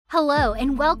Hello,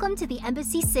 and welcome to the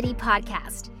Embassy City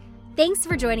podcast. Thanks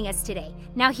for joining us today.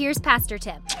 Now here's Pastor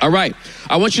Tim. All right.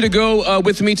 I want you to go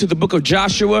with me to the book of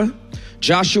Joshua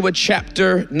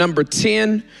chapter number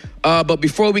 10. But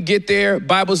before we get there,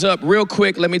 Bible's up real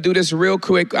quick. Let me do this real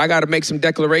quick. I got to make some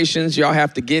declarations. Y'all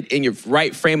have to get in your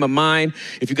right frame of mind.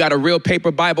 If you got a real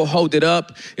paper Bible, hold it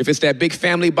up. If it's that big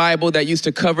family Bible that used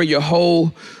to cover your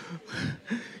whole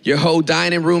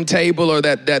dining room table or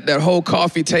that whole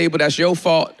coffee table, that's your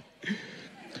fault.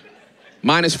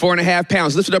 Mine is 4.5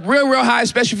 pounds. Lift it up real high,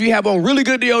 especially if you have on really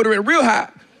good deodorant, real high.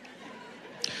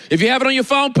 If you have it on your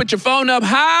phone, put your phone up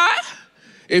high.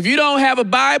 If you don't have a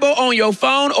Bible on your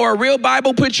phone or a real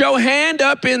Bible, put your hand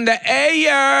up in the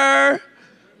air.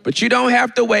 But you don't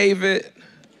have to wave it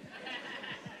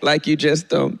like you just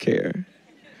don't care.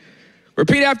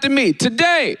 Repeat after me.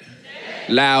 Today.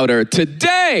 Louder.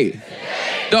 Today.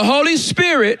 The Holy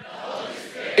Spirit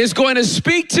is going to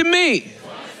speak to me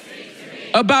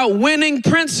about winning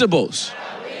principles.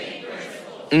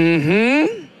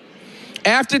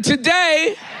 After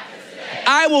today,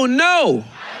 I will know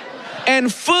and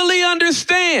fully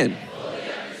understand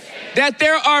that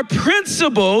there are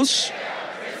principles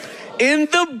in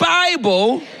the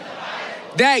Bible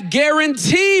that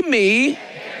guarantee me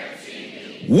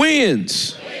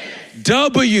wins,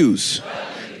 W's,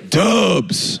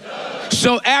 dubs.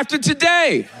 So after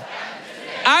today,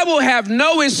 I will have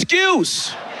no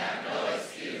excuse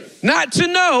not to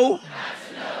know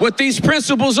what these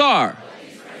principles are.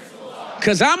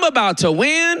 Because I'm about to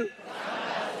win,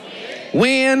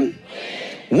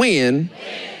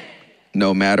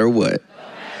 no matter what.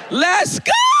 Let's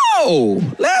go.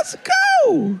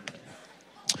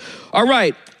 All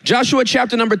right, Joshua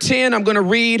chapter number 10. I'm going to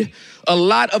read a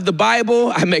lot of the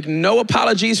Bible. I make no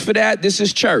apologies for that. This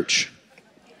is church.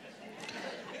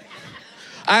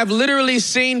 I've literally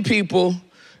seen people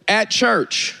at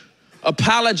church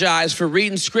apologize for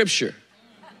reading scripture.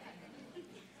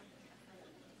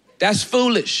 That's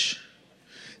foolish.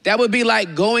 That would be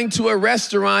like going to a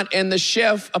restaurant and the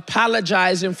chef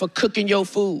apologizing for cooking your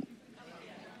food.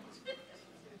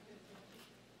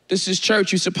 This is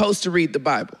church. You're supposed to read the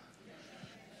Bible.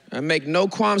 I make no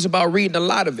qualms about reading a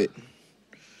lot of it.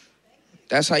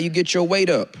 That's how you get your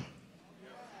weight up.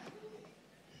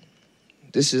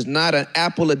 This is not an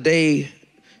apple a day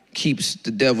keeps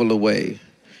the devil away.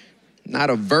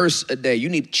 Not a verse a day. You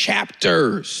need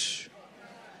chapters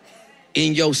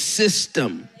in your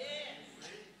system.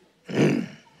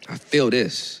 I feel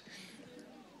this.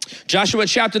 Joshua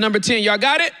chapter number 10. Y'all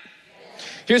got it?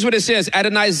 Here's what it says.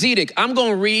 Adonai-Zedek. I'm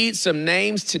going to read some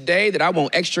names today that I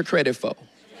want extra credit for.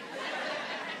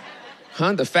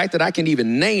 The fact that I can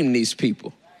even name these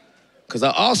people. Because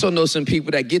I also know some people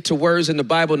that get to words in the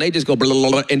Bible and they just go blah, blah,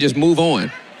 blah, and just move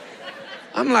on.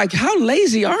 I'm like, how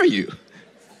lazy are you?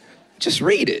 Just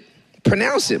read it.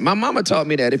 Pronounce it. My mama taught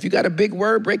me that. If you got a big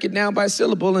word, break it down by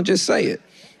syllable and just say it.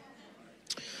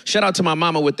 Shout out to my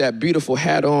mama with that beautiful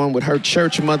hat on with her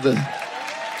church mother.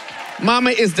 Mama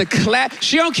is the class.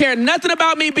 She don't care nothing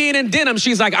about me being in denim.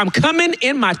 She's like, I'm coming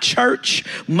in my church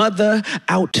mother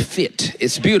outfit.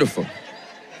 It's beautiful.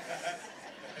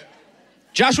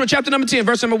 Joshua chapter number 10,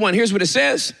 verse number 1. Here's what it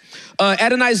says.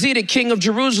 Adonai-Zedek, king of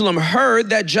Jerusalem,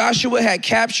 heard that Joshua had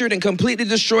captured and completely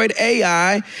destroyed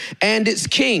Ai and its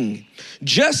king,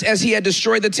 just as he had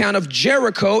destroyed the town of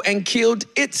Jericho and killed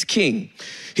its king.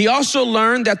 He also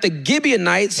learned that the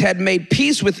Gibeonites had made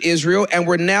peace with Israel and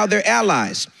were now their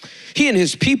allies. He and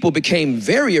his people became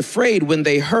very afraid when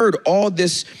they heard all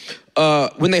this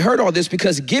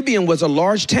because Gibeon was a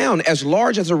large town, as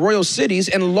large as the royal cities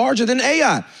and larger than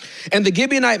Ai. And the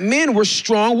Gibeonite men were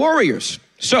strong warriors.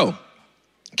 So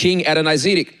King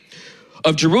Adonai-Zedek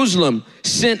of Jerusalem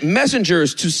sent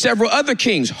messengers to several other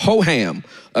kings, Hoham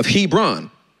of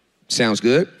Hebron, sounds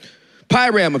good,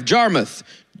 Piram of Jarmuth,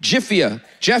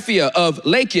 Jephthah of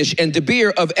Lachish, and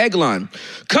Debir of Eglon.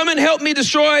 Come and help me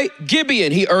destroy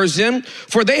Gibeon, he urged them,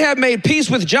 for they have made peace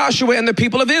with Joshua and the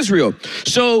people of Israel.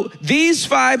 So these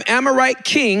 5 Amorite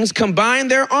kings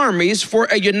combined their armies for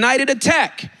a united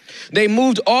attack. They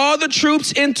moved all the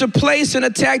troops into place and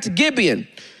attacked Gibeon.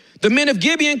 The men of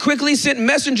Gibeon quickly sent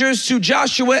messengers to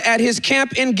Joshua at his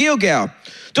camp in Gilgal.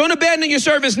 Don't abandon your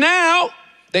service now,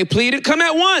 they pleaded. Come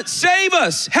at once, save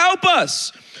us, help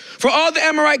us. For all the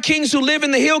Amorite kings who live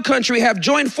in the hill country have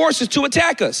joined forces to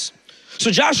attack us. So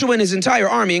Joshua and his entire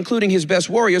army, including his best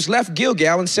warriors, left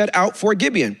Gilgal and set out for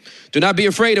Gibeon. Do not be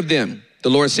afraid of them, the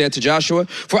Lord said to Joshua,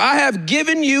 for I have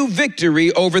given you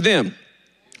victory over them.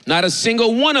 Not a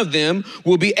single one of them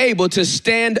will be able to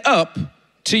stand up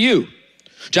to you.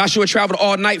 Joshua traveled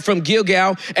all night from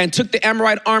Gilgal and took the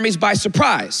Amorite armies by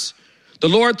surprise. The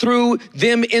Lord threw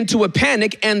them into a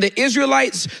panic, and the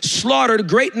Israelites slaughtered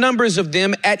great numbers of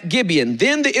them at Gibeon.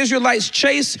 Then the Israelites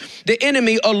chased the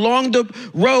enemy along the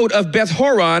road of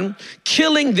Beth-horon,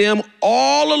 killing them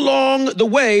all along the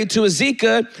way to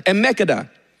Azekah and Makkedah.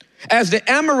 As the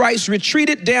Amorites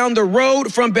retreated down the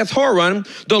road from Beth-horon,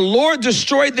 the Lord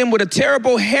destroyed them with a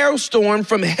terrible hailstorm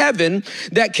from heaven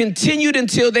that continued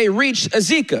until they reached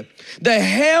Azekah. The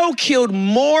hail killed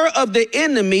more of the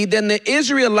enemy than the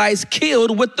Israelites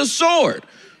killed with the sword.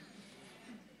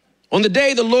 On the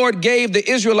day the Lord gave the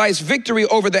Israelites victory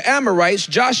over the Amorites,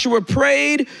 Joshua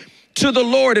prayed to the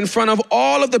Lord in front of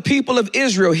all of the people of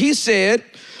Israel. He said,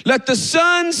 "Let the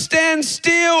sun stand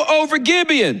still over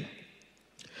Gibeon,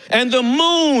 and the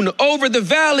moon over the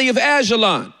valley of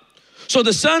Ajalon." So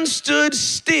the sun stood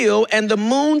still and the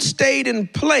moon stayed in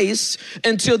place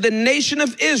until the nation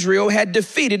of Israel had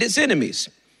defeated its enemies.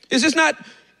 Is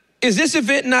this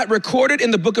event not recorded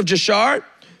in the book of Jashar?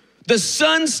 The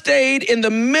sun stayed in the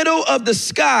middle of the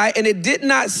sky and it did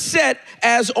not set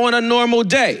as on a normal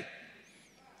day.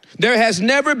 There has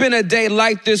never been a day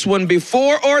like this one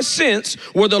before or since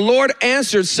where the Lord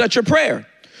answered such a prayer.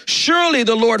 Surely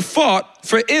the Lord fought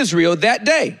for Israel that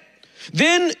day.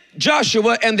 Then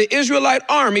Joshua and the Israelite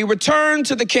army returned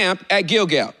to the camp at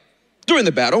Gilgal. During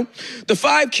the battle, the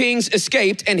 5 kings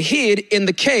escaped and hid in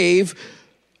the cave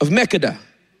of Makkedah.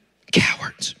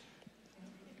 Cowards.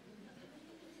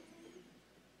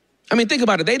 I mean, think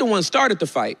about it. They the ones started the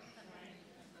fight.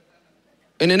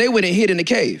 And then they went and hid in the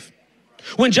cave.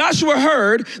 When Joshua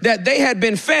heard that they had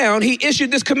been found, he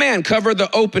issued this command: cover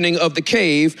the opening of the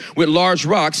cave with large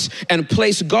rocks and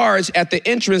place guards at the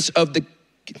entrance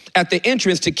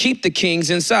to keep the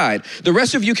kings inside. The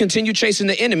rest of you continue chasing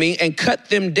the enemy and cut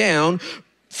them down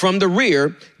from the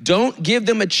rear. Don't give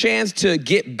them a chance to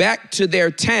get back to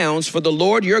their towns, for the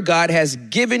Lord your God has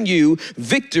given you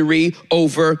victory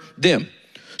over them.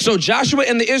 So Joshua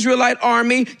and the Israelite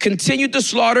army continued to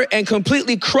slaughter and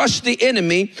completely crushed the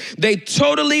enemy. They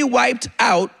totally wiped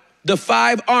out the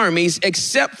 5 armies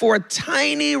except for a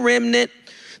tiny remnant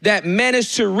that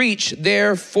managed to reach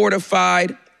their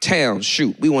fortified towns.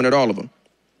 Shoot, we wanted all of them.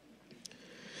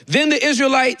 Then the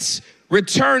Israelites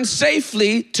returned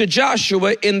safely to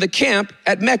Joshua in the camp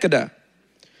at Makkedah.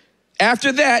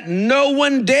 After that, no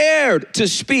one dared to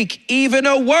speak even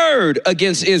a word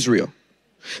against Israel.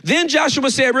 Then Joshua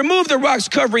said, remove the rocks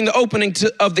covering the opening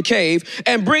of the cave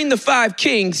and bring the 5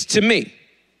 kings to me.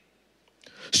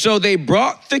 So they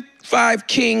brought the 5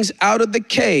 kings out of the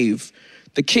cave,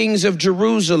 the kings of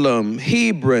Jerusalem,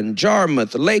 Hebron,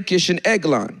 Jarmuth, Lachish, and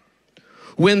Eglon.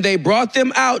 When they brought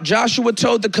them out, Joshua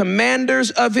told the commanders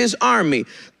of his army,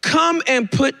 come and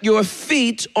put your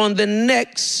feet on the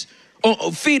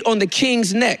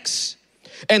king's necks.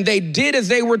 And they did as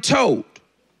they were told.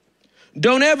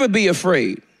 Don't ever be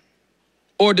afraid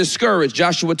or discouraged,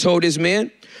 Joshua told his men.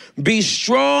 Be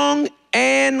strong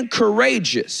and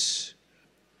courageous,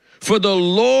 for the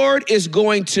Lord is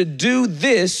going to do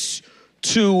this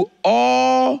to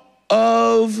all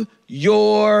of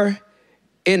your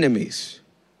enemies.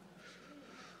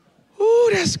 Ooh,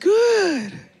 that's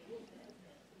good.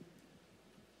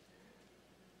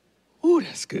 Ooh,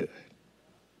 that's good.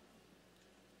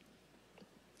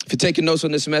 If you're taking notes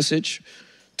on this message,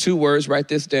 2 words, write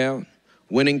this down: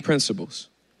 winning principles.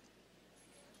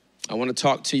 I want to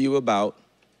talk to you about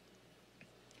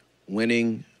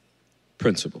winning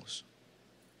principles.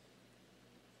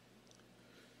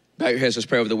 Bow your heads, let's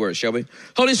pray over the word, shall we?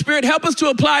 Holy Spirit, help us to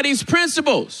apply these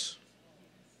principles.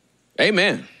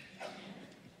 Amen.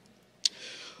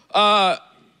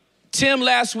 Tim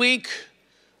last week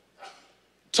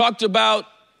talked about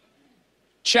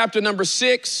chapter number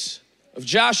 6 of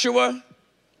Joshua,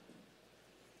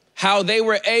 how they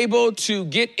were able to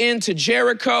get into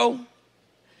Jericho,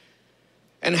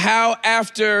 and how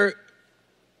after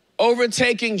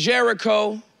overtaking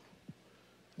Jericho,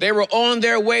 they were on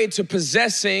their way to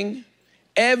possessing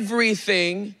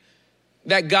everything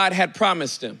that God had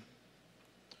promised them.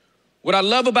 What I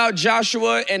love about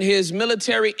Joshua and his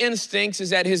military instincts is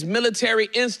that his military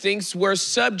instincts were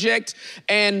subject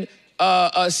and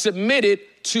submitted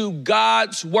to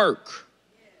God's work.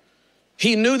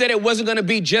 He knew that it wasn't going to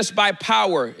be just by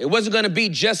power. It wasn't going to be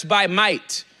just by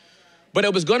might, but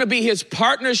it was going to be his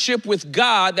partnership with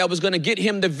God that was going to get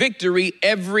him the victory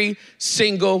every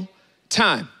single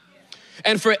time.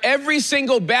 And for every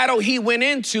single battle he went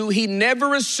into, he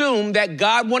never assumed that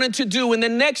God wanted to do in the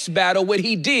next battle what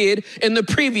he did in the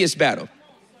previous battle.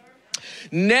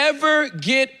 Never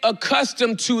get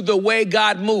accustomed to the way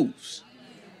God moves.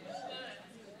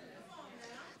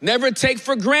 Never take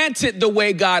for granted the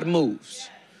way God moves.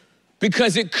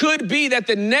 Because it could be that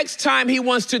the next time he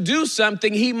wants to do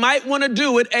something, he might want to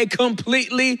do it a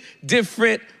completely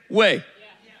different way.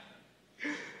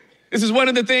 This is one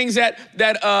of the things that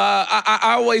I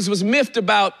always was miffed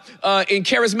about in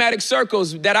charismatic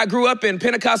circles that I grew up in,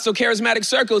 Pentecostal charismatic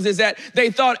circles, is that they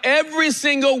thought every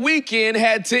single weekend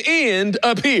had to end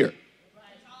up here.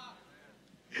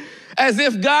 As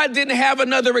if God didn't have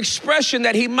another expression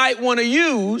that he might want to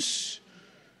use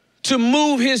to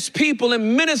move his people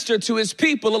and minister to his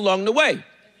people along the way.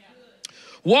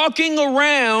 Walking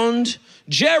around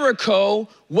Jericho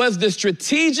was the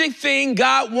strategic thing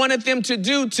God wanted them to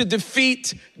do to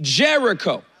defeat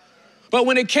Jericho. But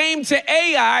when it came to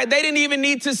Ai, they didn't even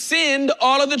need to send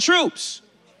all of the troops.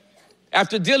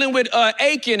 After dealing with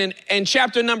Achan in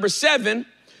chapter number 7,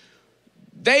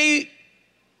 they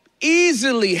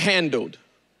easily handled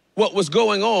what was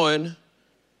going on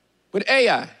with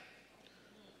Ai.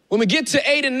 When we get to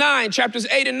 8 and 9, chapters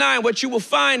 8 and 9, what you will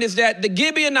find is that the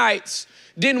Gibeonites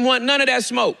didn't want none of that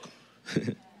smoke.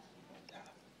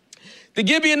 The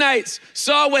Gibeonites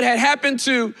saw what had happened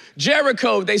to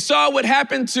Jericho. They saw what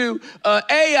happened to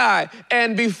Ai.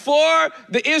 And before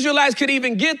the Israelites could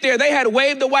even get there, they had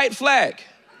waved the white flag.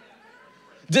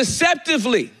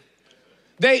 Deceptively.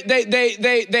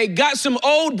 They got some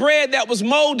old bread that was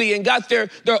moldy and got their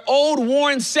old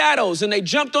worn saddles, and they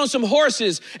jumped on some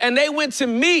horses and they went to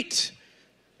meet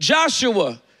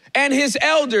Joshua and his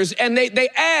elders, and they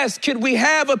asked, could we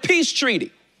have a peace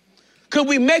treaty? Could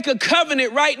we make a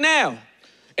covenant right now?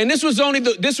 And this was one of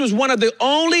the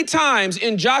only times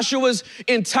in Joshua's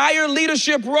entire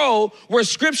leadership role where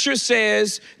scripture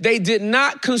says they did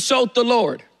not consult the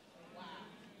Lord.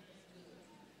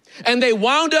 And they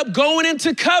wound up going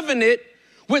into covenant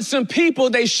with some people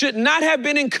they should not have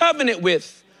been in covenant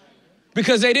with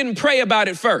because they didn't pray about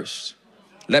it first.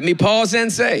 Let me pause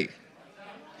and say,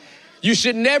 you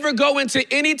should never go into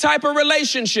any type of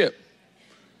relationship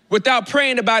without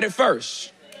praying about it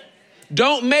first.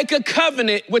 Don't make a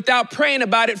covenant without praying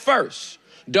about it first.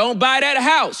 Don't buy that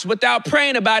house without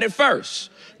praying about it first.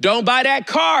 Don't buy that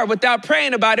car without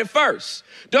praying about it first.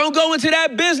 Don't go into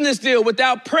that business deal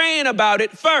without praying about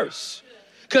it first.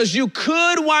 Because you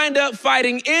could wind up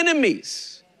fighting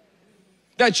enemies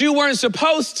that you weren't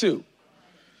supposed to,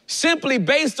 simply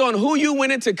based on who you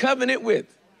went into covenant with.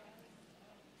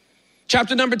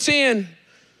 Chapter number 10,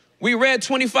 we read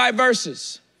 25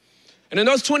 verses. And in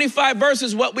those 25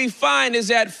 verses, what we find is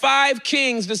that 5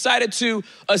 kings decided to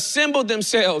assemble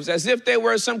themselves as if they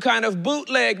were some kind of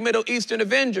bootleg Middle Eastern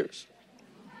Avengers.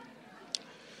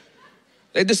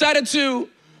 They decided to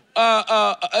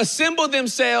assemble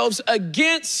themselves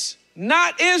against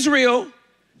not Israel,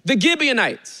 the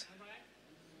Gibeonites.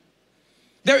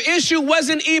 Their issue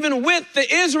wasn't even with the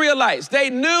Israelites. They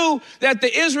knew that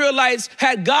the Israelites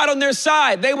had God on their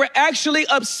side. They were actually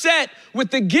upset with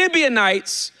the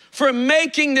Gibeonites for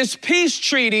making this peace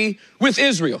treaty with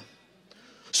Israel.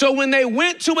 So when they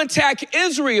went to attack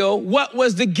Israel, what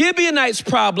was the Gibeonites'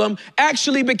 problem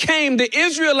actually became the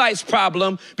Israelites'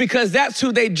 problem because that's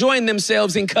who they joined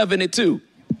themselves in covenant to.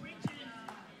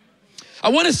 I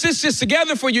want to stitch this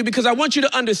together for you because I want you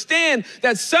to understand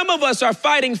that some of us are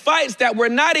fighting fights that were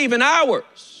not even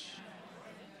ours.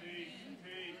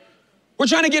 We're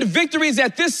trying to get victories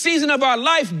at this season of our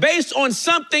life based on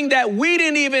something that we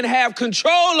didn't even have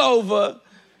control over.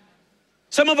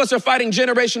 Some of us are fighting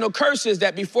generational curses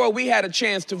that before we had a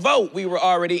chance to vote, we were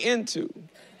already into.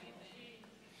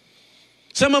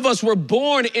 Some of us were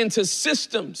born into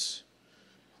systems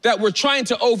that we're trying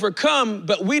to overcome,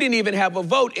 but we didn't even have a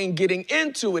vote in getting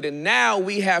into it. And now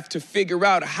we have to figure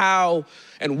out how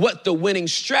and what the winning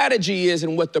strategy is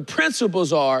and what the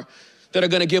principles are that are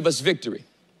going to give us victory.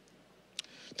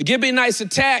 The Gibeonites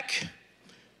attack.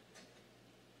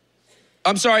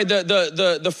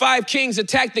 The 5 kings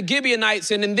attacked the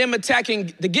Gibeonites, and in them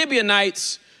attacking the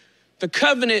Gibeonites, the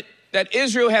covenant that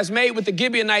Israel has made with the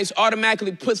Gibeonites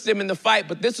automatically puts them in the fight.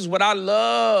 But this is what I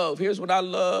love. Here's what I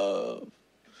love.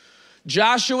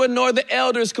 Joshua nor the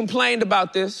elders complained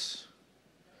about this.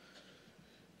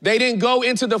 They didn't go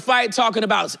into the fight talking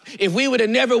about, if we would have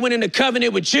never went into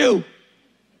covenant with you,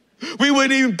 we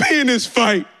wouldn't even be in this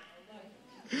fight.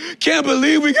 Can't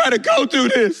believe we got to go through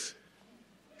this.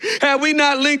 Had we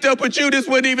not linked up with you, this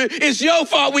wouldn't even, it's your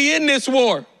fault we in this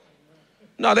war.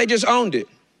 No, they just owned it.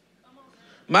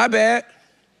 My bad.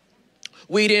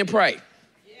 We didn't pray.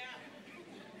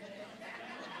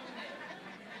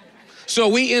 So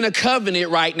we in a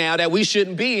covenant right now that we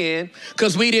shouldn't be in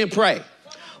because we didn't pray.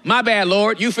 My bad,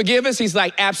 Lord. You forgive us? He's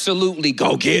like, absolutely.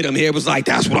 Go get him. It was like,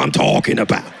 that's what I'm talking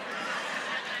about.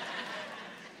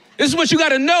 This is what you got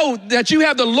to know, that you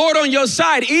have the Lord on your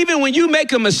side. Even when you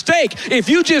make a mistake, if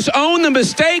you just own the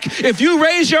mistake, if you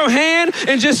raise your hand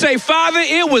and just say, Father,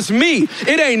 it was me.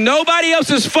 It ain't nobody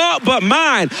else's fault but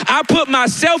mine. I put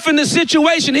myself in the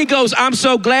situation. He goes, I'm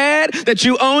so glad that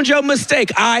you owned your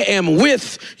mistake. I am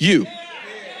with you.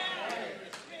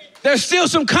 There's still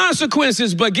some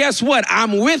consequences, but guess what?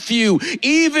 I'm with you.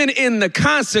 Even in the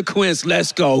consequence,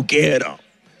 let's go get them.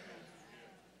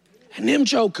 And them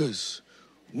jokers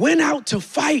went out to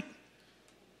fight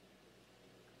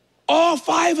all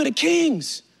 5 of the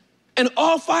kings and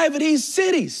all 5 of these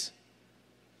cities.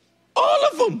 All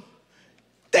of them.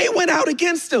 They went out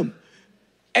against them.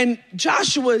 And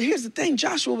Joshua, here's the thing,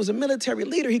 Joshua was a military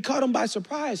leader. He caught them by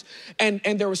surprise. And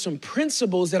there were some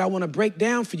principles that I want to break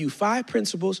down for you, 5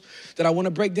 principles that I want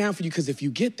to break down for you, because if you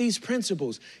get these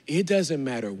principles, it doesn't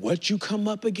matter what you come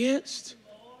up against,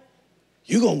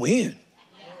 you're going to win.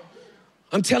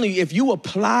 I'm telling you, if you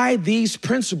apply these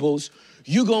principles,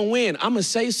 you're going to win. I'm going to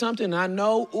say something I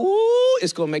know,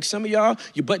 it's going to make some of y'all,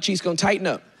 your butt cheeks going to tighten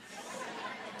up.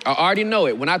 I already know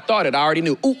it. When I thought it, I already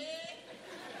knew. Ooh.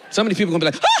 Some of these people are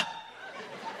going to be like, ah!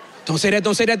 Don't say that,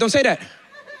 don't say that, don't say that.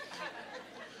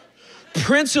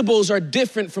 Principles are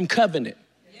different from covenant.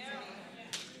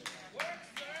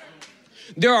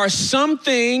 There are some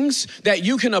things that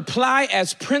you can apply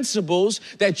as principles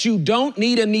that you don't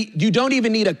even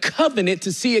need a covenant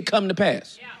to see it come to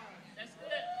pass.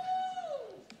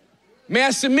 May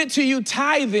I submit to you,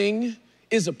 tithing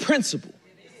is a principle.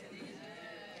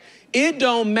 It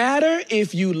don't matter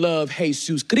if you love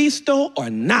Jesus Cristo or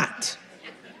not.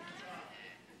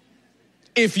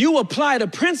 If you apply the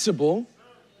principle,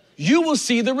 you will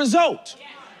see the result.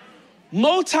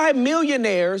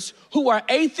 Multi-millionaires who are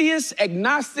atheists,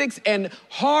 agnostics, and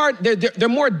they're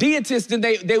more deitists than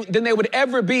they would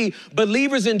ever be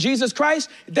believers in Jesus Christ,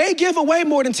 they give away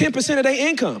more than 10% of their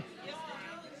income.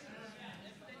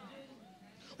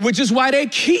 Which is why they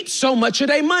keep so much of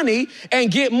their money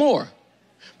and get more.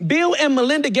 Bill and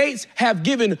Melinda Gates have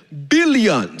given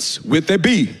billions, with a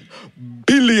B,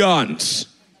 billions,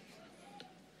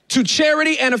 to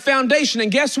charity and a foundation.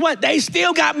 And guess what? They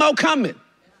still got more coming.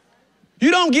 You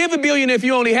don't give $1 billion if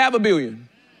you only have $1 billion.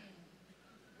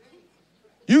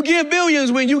 You give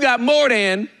billions when you got more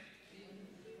than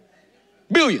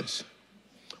billions.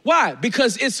 Why?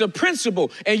 Because it's a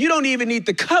principle, and you don't even need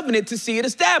the covenant to see it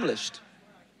established.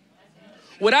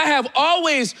 What I have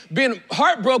always been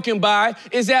heartbroken by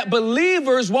is that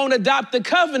believers won't adopt the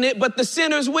covenant, but the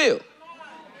sinners will.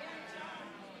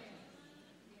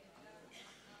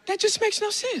 That just makes no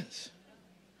sense.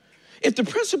 If the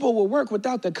principle will work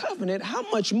without the covenant, how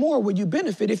much more will you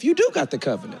benefit if you do got the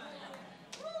covenant?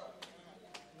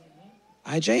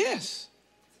 IJS.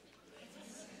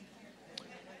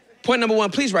 Point number 1,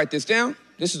 please write this down.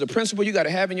 This is a principle you got to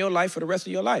have in your life for the rest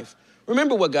of your life.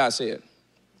 Remember what God said.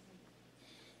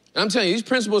 And I'm telling you, these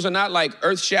principles are not like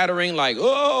earth-shattering, like,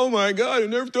 oh my God, I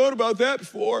never thought about that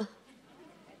before.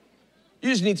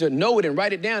 You just need to know it and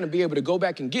write it down and be able to go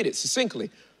back and get it succinctly.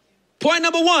 Point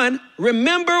number 1,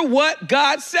 remember what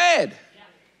God said.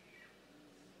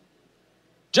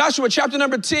 Joshua chapter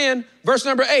number 10, verse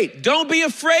number 8. Don't be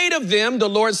afraid of them, the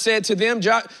Lord said to them.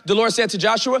 The Lord said to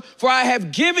Joshua, for I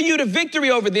have given you the victory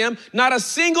over them. Not a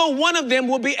single one of them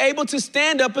will be able to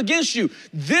stand up against you.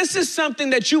 This is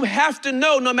something that you have to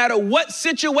know no matter what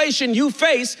situation you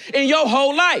face in your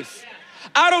whole life.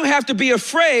 I don't have to be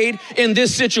afraid in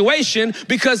this situation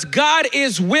because God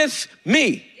is with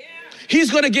me. He's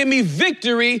going to give me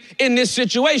victory in this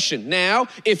situation. Now,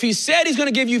 if he said he's going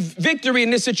to give you victory in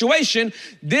this situation,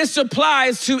 this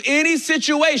applies to any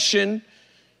situation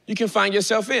you can find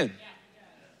yourself in.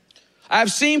 I've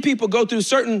seen people go through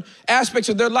certain aspects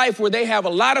of their life where they have a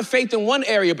lot of faith in one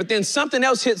area, but then something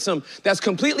else hits them that's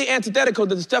completely antithetical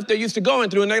to the stuff they're used to going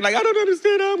through. And they're like, I don't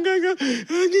understand how I'm going to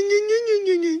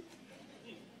go.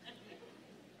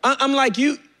 I'm like,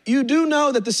 you do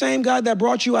know that the same God that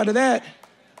brought you out of that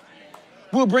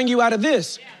will bring you out of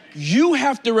this. You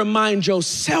have to remind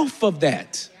yourself of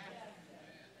that.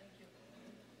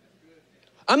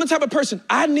 I'm the type of person,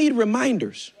 I need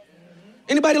reminders.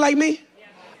 Anybody like me?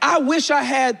 I wish I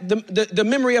had the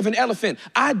memory of an elephant.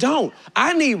 I don't.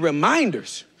 I need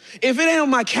reminders. If it ain't on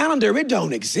my calendar, it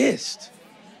don't exist.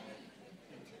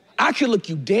 I could look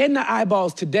you dead in the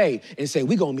eyeballs today and say,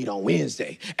 we're going to meet on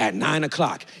Wednesday at 9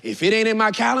 o'clock. If it ain't in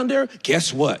my calendar,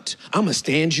 guess what? I'm going to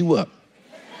stand you up.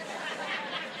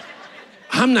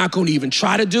 I'm not going to even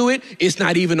try to do it. It's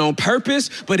not even on purpose.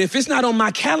 But if it's not on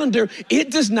my calendar, it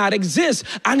does not exist.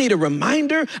 I need a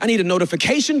reminder. I need a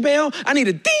notification bell. I need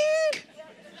a ding.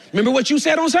 Remember what you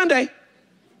said on Sunday?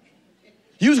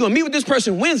 You was gonna meet with this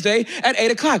person Wednesday at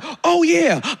 8 o'clock. Oh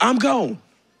yeah, I'm gone.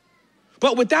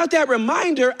 But without that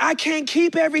reminder, I can't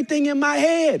keep everything in my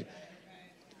head.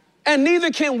 And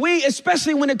neither can we,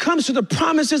 especially when it comes to the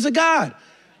promises of God.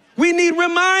 We need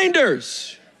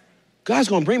reminders. God's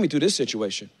gonna bring me through this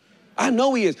situation. I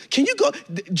know he is. Can you go?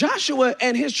 Joshua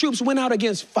and his troops went out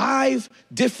against 5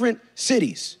 different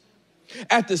cities.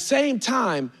 At the same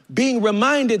time, being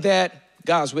reminded that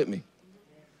God's with me.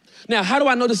 Now, how do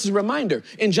I know this is a reminder?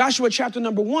 In Joshua chapter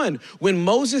number 1, when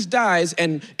Moses dies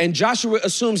and Joshua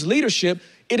assumes leadership,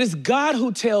 it is God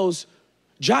who tells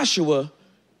Joshua,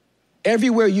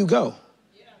 everywhere you go,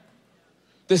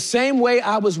 the same way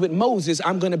I was with Moses,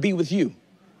 I'm gonna be with you.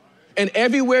 And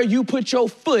everywhere you put your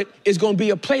foot is gonna be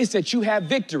a place that you have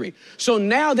victory. So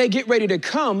now they get ready to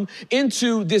come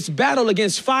into this battle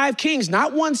against 5 kings,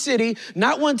 not one city,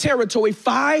 not one territory,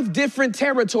 5 different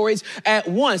territories at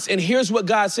once. And here's what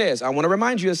God says. I wanna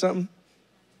remind you of something.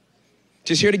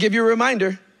 Just here to give you a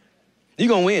reminder. You're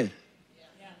gonna win.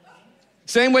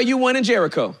 Same way you won in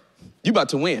Jericho, you about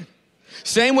to win.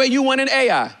 Same way you won in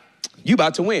Ai, you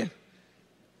about to win.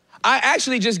 I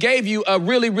actually just gave you a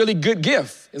really, really good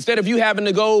gift. Instead of you having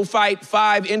to go fight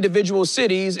 5 individual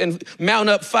cities and mount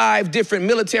up 5 different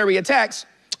military attacks,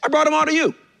 I brought them all to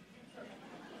you.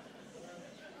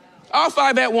 All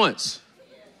 5 at once.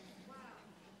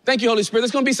 Thank you, Holy Spirit.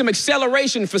 There's gonna be some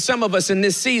acceleration for some of us in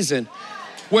this season,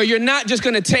 where you're not just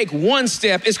gonna take 1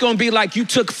 step, it's gonna be like you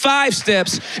took 5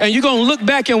 steps and you're gonna look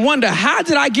back and wonder, how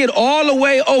did I get all the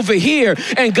way over here?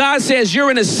 And God says,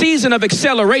 you're in a season of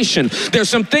acceleration. There's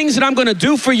some things that I'm gonna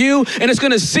do for you and it's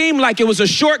gonna seem like it was a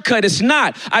shortcut. It's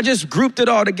not. I just grouped it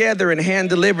all together and hand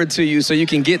delivered to you so you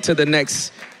can get to the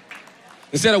next.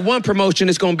 Instead of 1 promotion,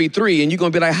 it's gonna be 3 and you're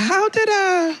gonna be like, how did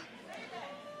I?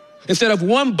 Instead of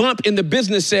 1 bump in the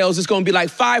business sales, it's gonna be like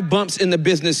 5 bumps in the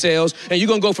business sales, and you're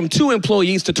gonna go from 2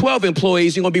 employees to 12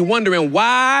 employees. You're gonna be wondering,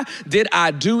 why did I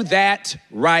do that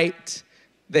right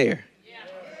there? Yeah.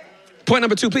 Point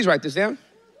number 2, please write this down.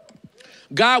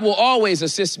 God will always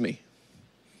assist me.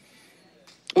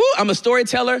 Ooh, I'm a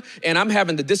storyteller, and I'm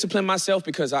having to discipline myself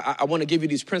because I wanna give you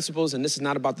these principles, and this is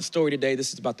not about the story today,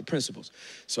 this is about the principles.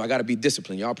 So I gotta be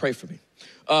disciplined. Y'all pray for me.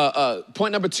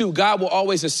 Point number 2, God will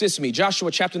always assist me.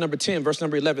 Joshua chapter number 10, verse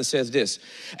number 11 says this.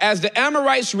 As the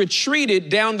Amorites retreated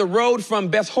down the road from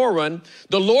Beth Horon,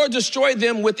 the Lord destroyed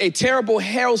them with a terrible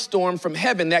hailstorm from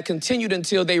heaven that continued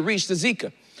until they reached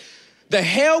Azekah. The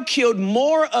hail killed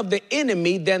more of the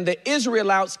enemy than the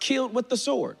Israelites killed with the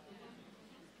sword.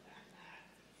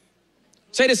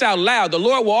 Say this out loud. The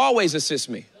Lord will always assist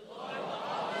me.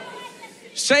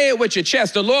 Say it with your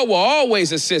chest. The Lord will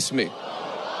always assist me.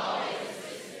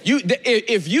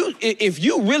 If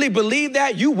you really believe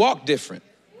that, you walk different.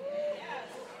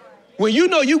 When you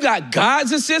know you got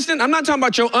God's assistant, I'm not talking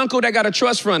about your uncle that got a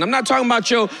trust fund. I'm not talking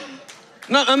about your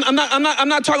I'm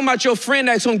not talking about your friend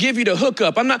that's gonna give you the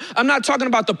hookup. I'm not talking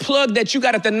about the plug that you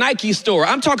got at the Nike store.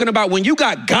 I'm talking about when you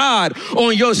got God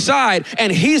on your side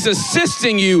and he's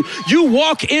assisting you, you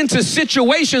walk into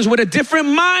situations with a different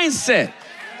mindset.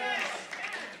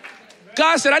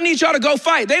 God said, I need y'all to go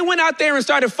fight. They went out there and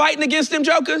started fighting against them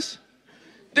jokers.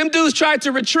 Them dudes tried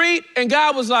to retreat and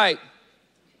God was like,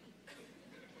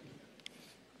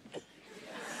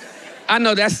 I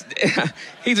know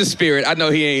he's a spirit. I know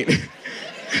he ain't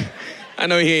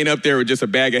up there with just a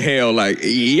bag of hell like,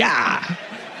 yeah.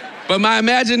 But my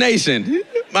imagination,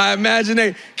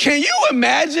 can you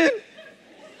imagine?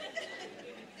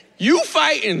 You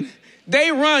fighting,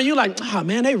 they run, you like, oh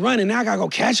man, they running, now I gotta go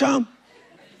catch them.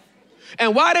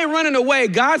 And while they running away,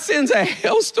 God sends a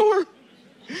hailstorm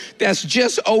that's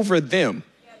just over them.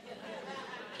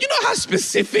 You know how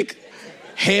specific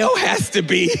hell has to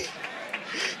be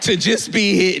to just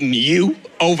be hitting you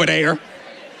over there?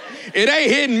 It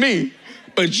ain't hitting me,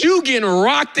 but you getting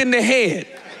rocked in the head.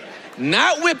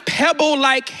 Not with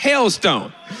pebble-like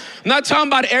hailstone. I'm not talking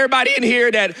about everybody in here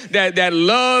that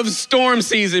loves storm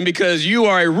season because you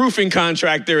are a roofing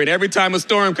contractor and every time a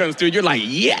storm comes through, you're like,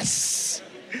 yes,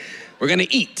 we're gonna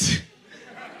eat.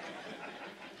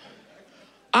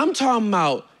 I'm talking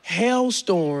about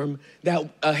hailstorm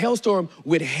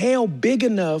with hail big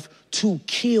enough to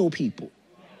kill people.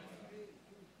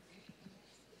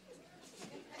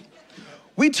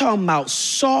 We talking about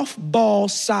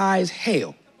softball-sized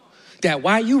hail that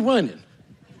while you running,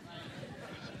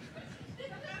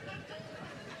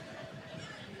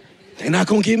 they're not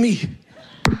gonna get me.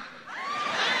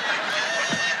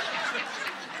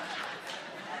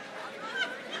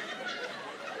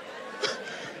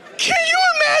 Can you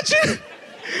imagine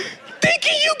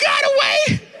thinking you got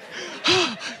away?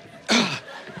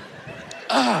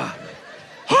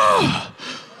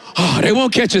 they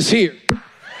won't catch us here.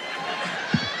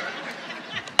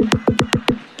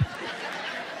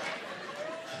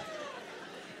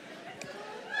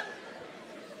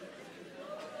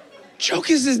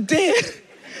 Jokers is dead.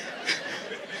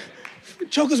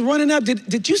 Joker's running up.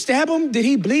 Did you stab him? Did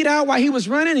he bleed out while he was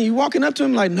running? And you walking up to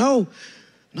him like, no,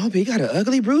 but he got an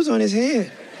ugly bruise on his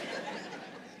head.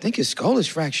 I think his skull is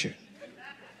fractured.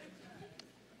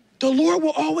 The Lord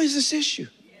will always assist you.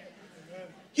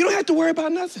 You don't have to worry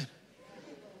about nothing.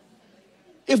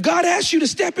 If God asks you to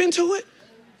step into it,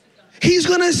 he's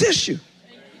gonna assist you.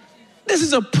 This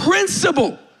is a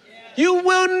principle. You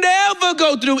will never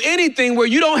go through anything where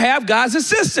you don't have God's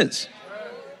assistance.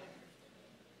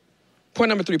 Point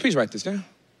number 3, please write this down.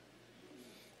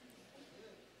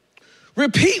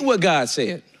 Repeat what God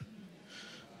said.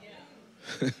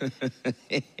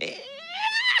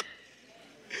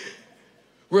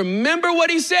 Remember what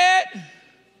he said?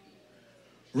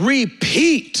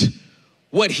 Repeat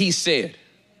what he said.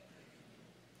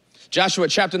 Joshua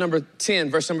chapter number 10,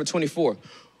 verse number 24.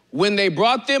 When they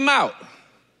brought them out,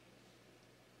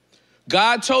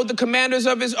 God told the commanders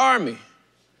of his army,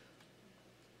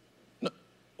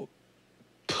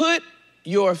 put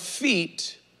your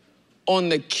feet on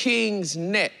the king's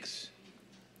necks.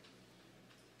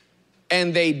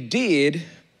 And they did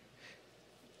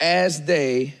as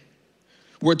they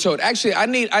were told. Actually, I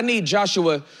need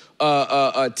Joshua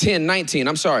 10:19.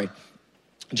 I'm sorry.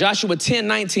 Joshua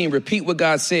 10:19, repeat what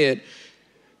God said.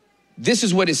 This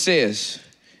is what it says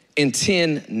in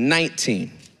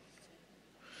 10:19.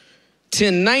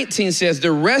 10:19 says,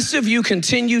 the rest of you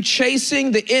continue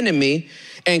chasing the enemy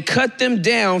and cut them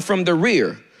down from the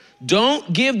rear.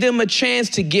 Don't give them a chance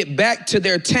to get back to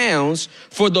their towns,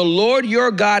 for the Lord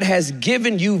your God has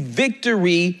given you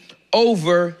victory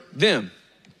over them.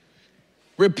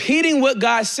 Repeating what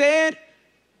God said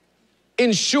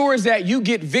ensures that you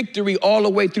get victory all the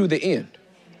way through the end.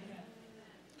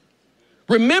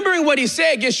 Remembering what he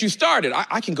said gets you started.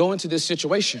 I can go into this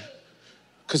situation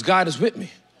because God is with me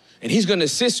and he's going to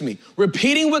assist me.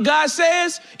 Repeating what God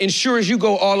says ensures you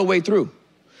go all the way through.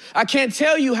 I can't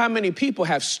tell you how many people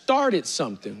have started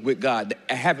something with God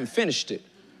and haven't finished it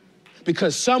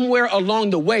because somewhere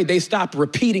along the way, they stopped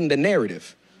repeating the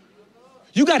narrative.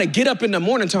 You got to get up in the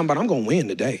morning talking about, I'm going to win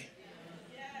today.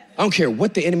 I don't care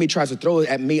what the enemy tries to throw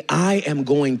at me. I am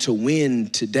going to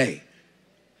win today.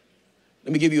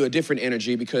 Let me give you a different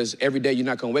energy because every day you're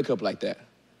not going to wake up like that.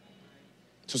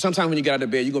 So sometimes when you get out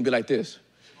of bed, you're going to be like this.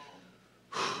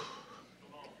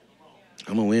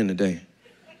 I'm going to win today.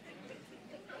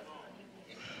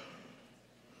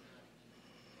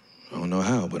 I don't know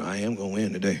how, but I am going to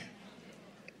win today.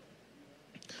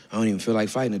 I don't even feel like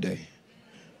fighting today,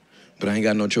 but I ain't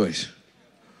got no choice.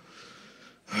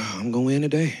 I'm going to win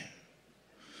today.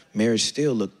 Marriage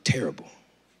still look terrible.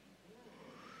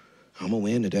 I'm going to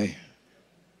win today.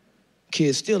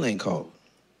 Kids still ain't called.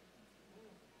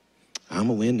 I'm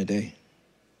going to win today.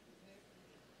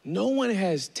 No one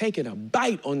has taken a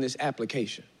bite on this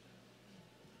application.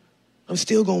 I'm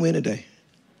still going to win today.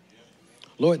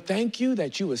 Lord, thank you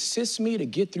that you assist me to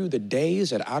get through the days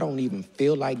that I don't even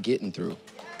feel like getting through.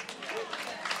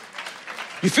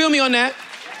 You feel me on that?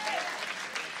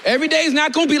 Every day is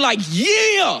not going to be like,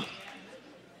 yeah.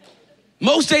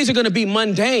 Most days are going to be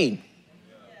mundane.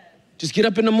 Just get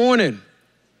up in the morning.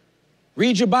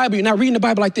 Read your Bible. You're not reading the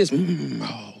Bible like this.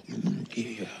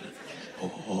 Yeah.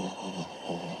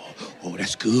 Oh,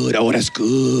 that's good. Oh, that's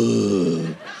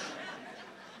good.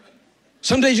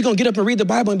 Some days you're going to get up and read the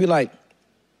Bible and be like,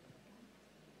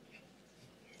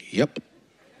 yep.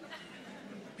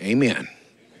 Amen.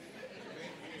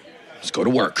 Let's go to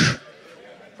work.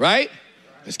 Right?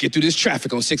 Let's get through this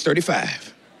traffic on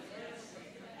 635.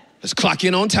 Let's clock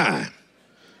in on time.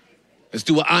 Let's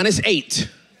do an honest 8.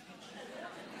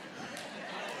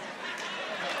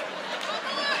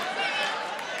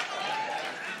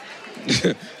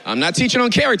 I'm not teaching on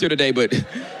character today, but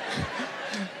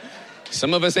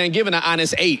some of us ain't giving an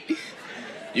honest 8.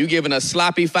 You giving a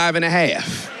sloppy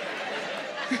 5.5.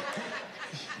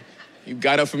 You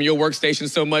got up from your workstation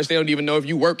so much, they don't even know if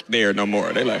you work there no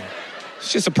more. They're like,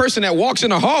 it's just a person that walks in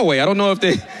the hallway. I don't know if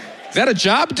is that a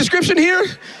job description here?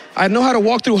 I know how to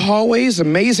walk through hallways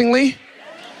amazingly.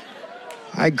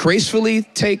 I gracefully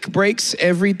take breaks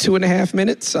every 2.5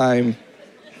 minutes. I'm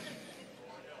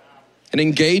an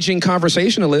engaging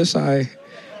conversationalist. I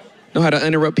know how to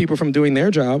interrupt people from doing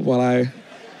their job while I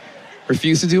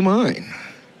refuse to do mine.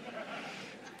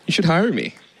 You should hire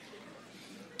me.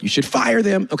 You should fire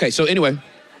them. Okay, so anyway.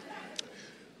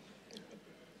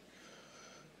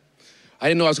 I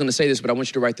didn't know I was going to say this, but I want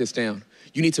you to write this down.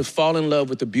 You need to fall in love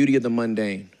with the beauty of the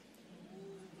mundane.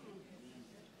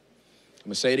 I'm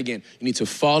gonna say it again. You need to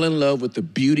fall in love with the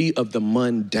beauty of the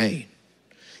mundane.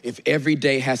 If every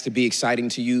day has to be exciting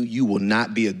to you, you will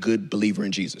not be a good believer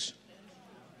in Jesus.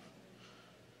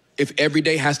 If every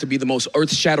day has to be the most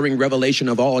earth-shattering revelation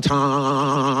of all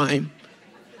time,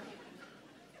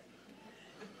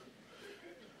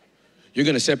 you're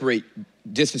gonna separate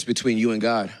distance between you and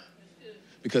God.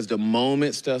 Because the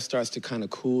moment stuff starts to kind of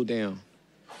cool down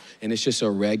and it's just a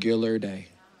regular day,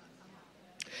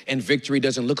 and victory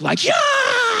doesn't look like,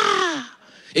 yeah!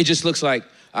 It just looks like,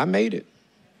 I made it.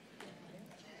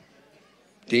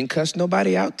 Didn't cuss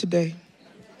nobody out today.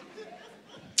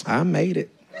 I made it.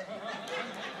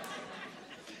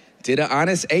 Did an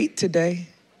honest 8 today.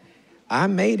 I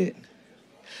made it.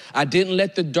 I didn't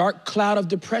let the dark cloud of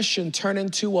depression turn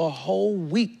into a whole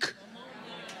week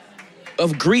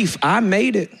of grief. I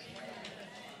made it.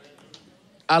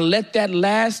 I let that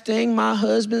last thing my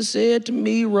husband said to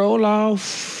me roll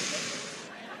off.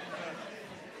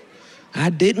 I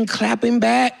didn't clap him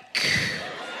back.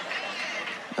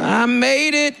 I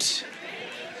made it.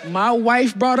 My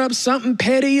wife brought up something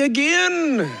petty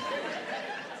again.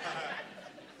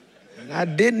 And I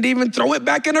didn't even throw it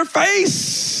back in her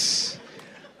face.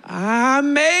 I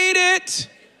made it.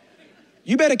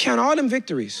 You better count all them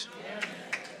victories.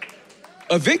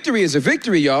 A victory is a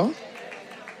victory, y'all.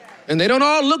 And they don't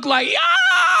all look like,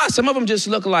 yeah. Some of them just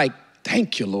look like,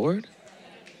 thank you, Lord.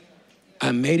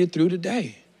 I made it through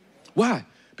today. Why?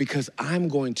 Because I'm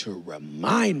going to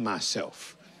remind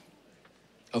myself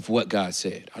of what God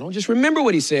said. I don't just remember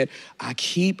what he said. I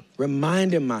keep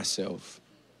reminding myself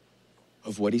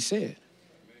of what he said.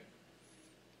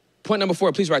 Point number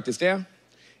 4, please write this down.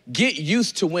 Get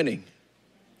used to winning.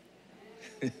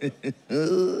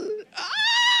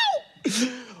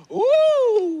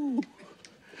 Woo!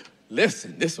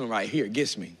 Listen, this one right here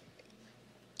gets me.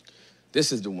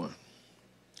 This is the one.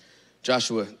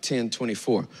 Joshua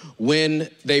 10:24. When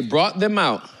they brought them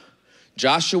out,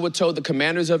 Joshua told the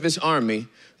commanders of his army,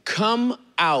 come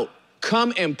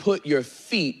and put your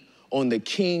feet on the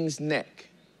king's neck.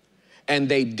 And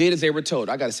they did as they were told.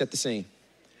 I got to set the scene.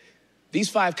 These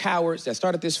 5 cowards that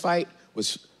started this fight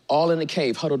was all in a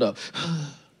cave, huddled up.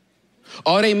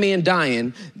 All they men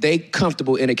dying, they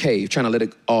comfortable in a cave, trying to let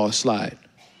it all slide.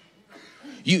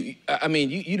 You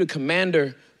the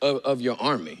commander of your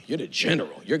army. You're the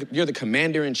general. You're the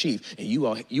commander in chief, and you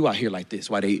out here like this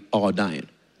while they all dying.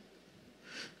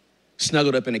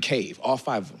 Snuggled up in a cave, all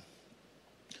 5 of them.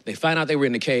 They find out they were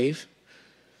in the cave.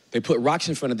 They put rocks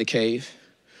in front of the cave,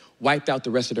 wiped out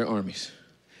the rest of their armies.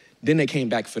 Then they came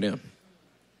back for them.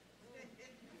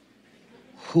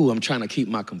 I'm trying to keep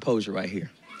my composure right here.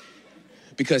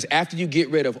 Because after you get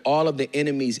rid of all of the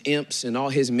enemy's imps and all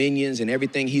his minions and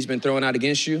everything he's been throwing out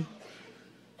against you,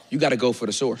 you got to go for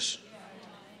the source.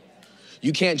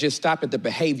 You can't just stop at the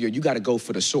behavior. You got to go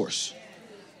for the source.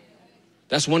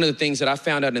 That's one of the things that I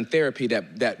found out in therapy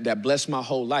that blessed my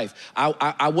whole life. I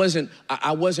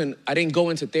didn't go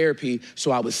into therapy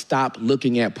so I would stop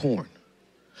looking at porn.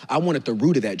 I wanted the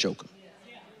root of that joker.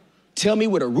 Tell me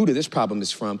where the root of this problem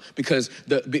is from, because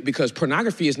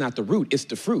pornography is not the root, it's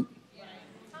the fruit.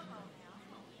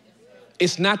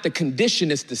 It's not the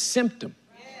condition, it's the symptom.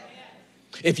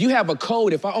 If you have a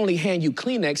cold, if I only hand you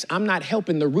Kleenex, I'm not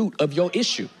helping the root of your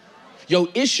issue. Your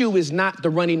issue is not the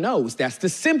runny nose. That's the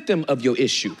symptom of your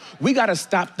issue. We got to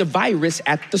stop the virus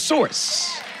at the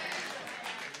source.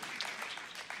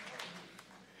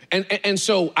 And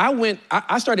so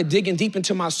I started digging deep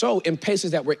into my soul in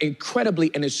places that were incredibly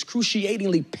and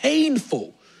excruciatingly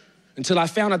painful until I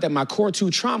found out that my core 2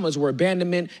 traumas were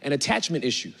abandonment and attachment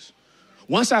issues.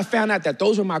 Once I found out that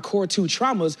those were my core 2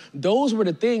 traumas, those were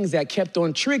the things that kept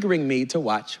on triggering me to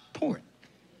watch porn.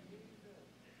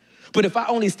 But if I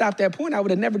only stopped at porn, I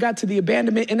would have never got to the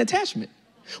abandonment and attachment.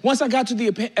 Once I got to the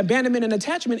abandonment and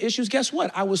attachment issues, guess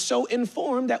what? I was so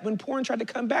informed that when porn tried to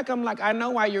come back, I'm like, I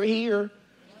know why you're here.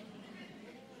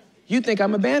 You think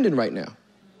I'm abandoned right now.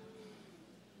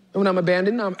 And when I'm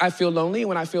abandoned, I feel lonely. And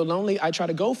when I feel lonely, I try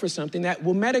to go for something that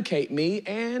will medicate me,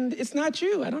 and it's not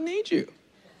you. I don't need you.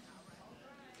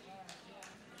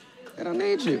 I don't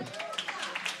need you.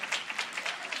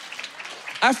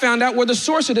 I found out where the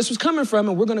source of this was coming from,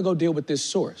 and we're going to go deal with this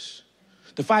source.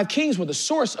 The 5 kings were the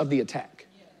source of the attack.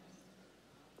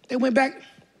 They went back.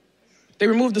 They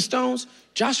removed the stones.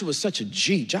 Joshua was such a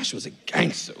G. Joshua was a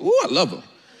gangster. Ooh, I love him.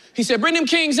 He said, bring them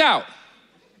kings out.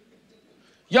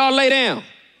 Y'all lay down.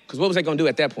 Because what was they going to do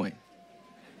at that point?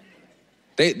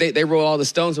 They roll all the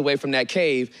stones away from that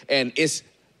cave, and it's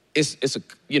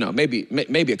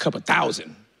maybe a couple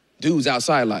thousand dudes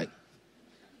outside like.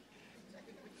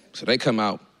 So they come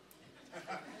out.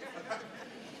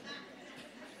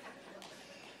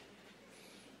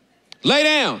 Lay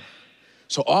down.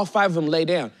 So all 5 of them lay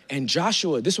down. And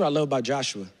Joshua, this is what I love about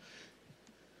Joshua.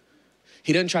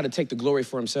 He doesn't try to take the glory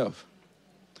for himself.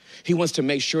 He wants to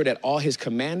make sure that all his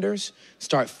commanders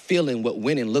start feeling what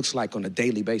winning looks like on a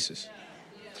daily basis.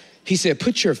 He said,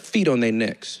 put your feet on their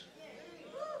necks.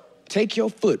 Take your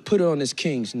foot, put it on this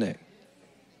king's neck.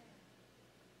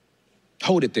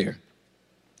 Hold it there.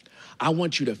 I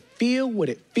want you to feel what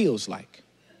it feels like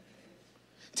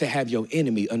to have your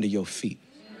enemy under your feet.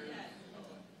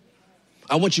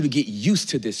 I want you to get used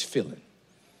to this feeling.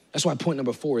 That's why point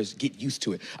number 4 is get used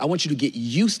to it. I want you to get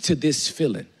used to this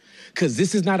feeling, because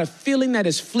this is not a feeling that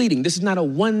is fleeting. This is not a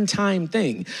one-time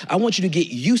thing. I want you to get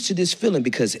used to this feeling,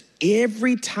 because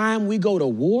every time we go to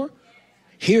war,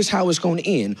 here's how it's going to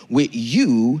end, with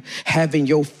you having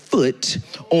your foot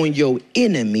on your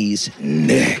enemy's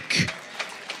neck.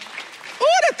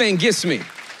 Oh, that thing gets me.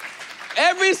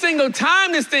 Every single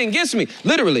time this thing gets me.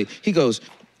 Literally, he goes,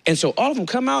 and so all of them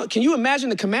come out. Can you imagine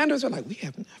the commanders are like, we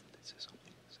have enough.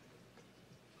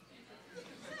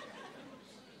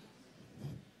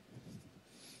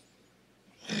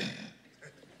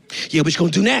 Yeah, what you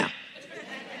gonna do now?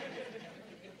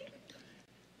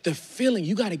 The feeling,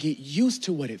 you gotta get used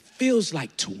to what it feels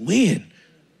like to win.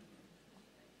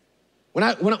 When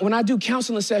I do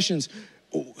counseling sessions,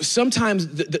 sometimes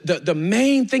the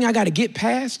main thing I gotta get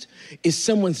past is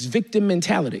someone's victim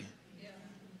mentality.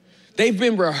 They've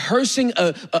been rehearsing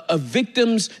a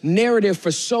victim's narrative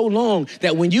for so long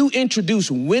that when you introduce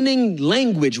winning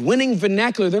language, winning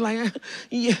vernacular, they're like,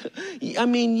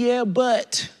 yeah,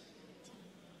 but.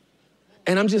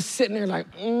 And I'm just sitting there like,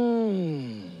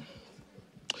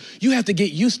 You have to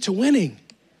get used to winning.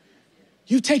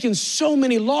 You've taken so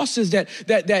many losses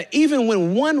that even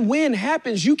when one win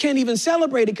happens, you can't even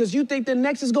celebrate it because you think the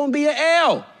next is gonna be an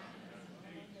L.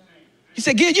 He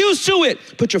said, get used to it.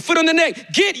 Put your foot on the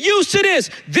neck. Get used to this.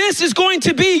 This is going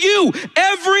to be you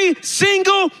every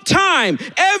single time,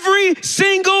 every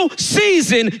single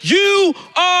season. You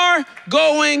are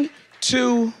going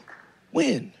to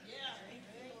win.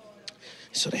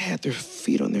 So they had their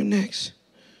feet on their necks.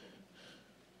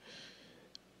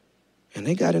 And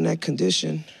they got in that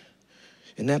condition,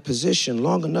 in that position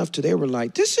long enough till they were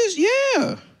like, this looks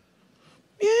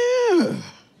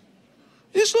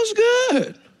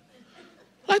good.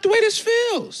 I like the way this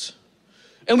feels.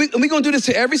 And we're going to do this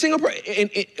to every single person,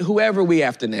 whoever we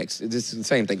after next. This is the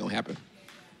same thing going to happen.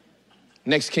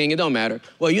 Next king, it don't matter.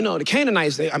 Well, the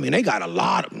Canaanites, they got a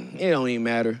lot of them. It don't even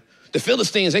matter. The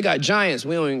Philistines, they got giants.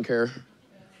 We don't even care.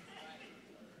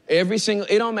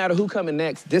 It don't matter who coming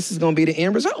next. This is going to be the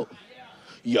end result.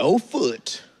 Your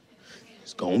foot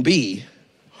is going to be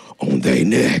on their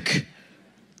neck.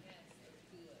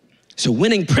 It's a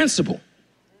winning principle.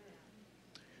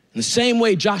 In the same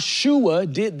way Joshua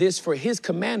did this for his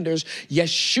commanders,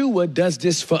 Yeshua does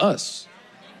this for us.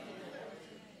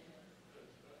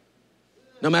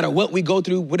 No matter what we go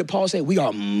through, what did Paul say? We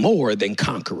are more than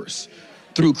conquerors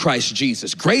through Christ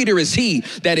Jesus. Greater is he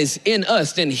that is in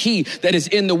us than he that is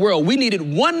in the world. We needed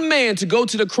one man to go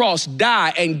to the cross,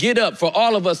 die, and get up for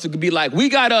all of us to be like, we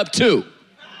got up too.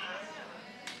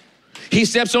 He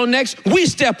steps on next, we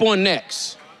step on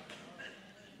next.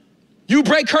 You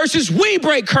break curses, we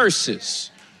break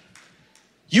curses.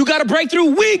 You got a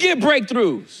breakthrough, we get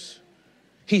breakthroughs.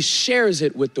 He shares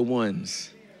it with the ones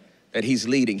that he's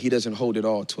leading. He doesn't hold it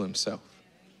all to himself.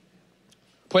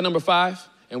 Point number 5,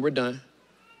 and we're done.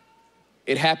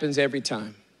 It happens every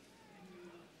time.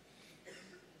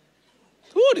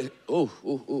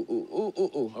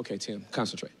 Okay, Tim,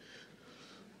 concentrate.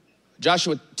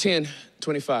 Joshua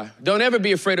 10:25. Don't ever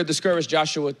be afraid or discouraged,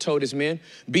 Joshua told his men.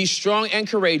 Be strong and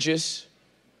courageous,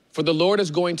 for the Lord is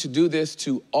going to do this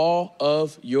to all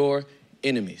of your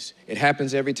enemies. It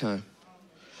happens every time.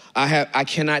 I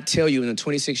cannot tell you in the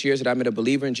 26 years that I've been a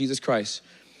believer in Jesus Christ,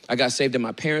 I got saved in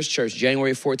my parents' church,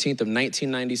 January 14th of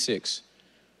 1996.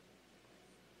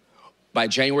 By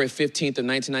January 15th of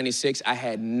 1996, I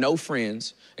had no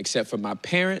friends except for my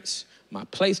parents, my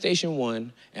PlayStation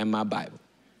 1, and my Bible.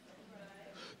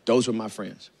 Those were my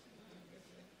friends.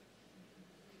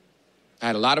 I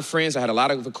had a lot of friends. I had a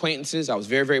lot of acquaintances. I was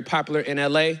very, very popular in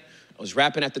LA. I was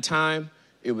rapping at the time.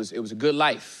 It was a good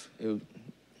life.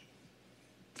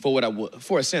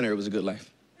 For a sinner, it was a good life.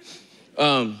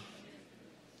 And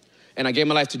I gave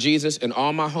my life to Jesus, and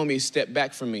all my homies stepped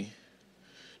back from me.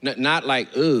 Not like,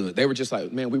 ugh. They were just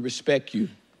like, man, we respect you.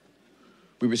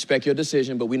 We respect your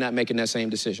decision, but we're not making that same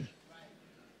decision.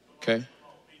 Okay?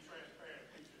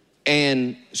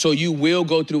 And so you will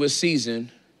go through a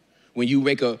season when you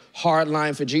make a hard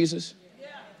line for Jesus.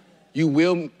 You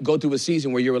will go through a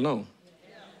season where you're alone,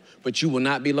 but you will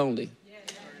not be lonely.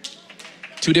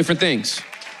 Two different things.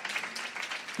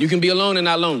 You can be alone and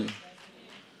not lonely.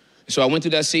 So I went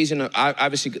through that season.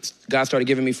 Obviously, God started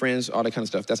giving me friends, all that kind of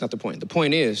stuff. That's not the point. The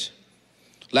point is,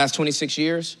 last 26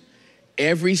 years,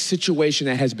 every situation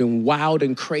that has been wild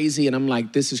and crazy, and I'm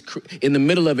like, this is, in the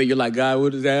middle of it, you're like, God,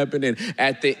 what is happening?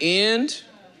 At the end,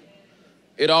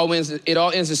 it all ends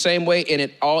the same way, and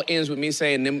it all ends with me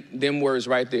saying them words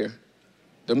right there.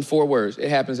 Them 4 words. It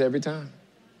happens every time.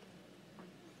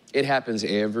 It happens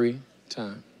every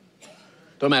time.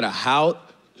 No matter how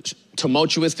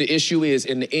tumultuous the issue is,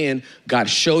 in the end, God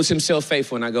shows himself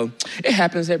faithful, and I go, it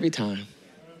happens every time.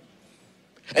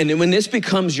 And then when this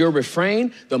becomes your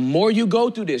refrain, the more you go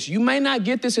through this, you may not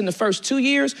get this in the first 2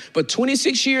 years, but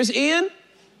 26 years in,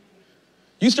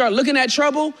 you start looking at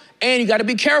trouble, and you got to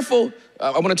be careful.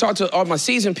 I want to talk to all my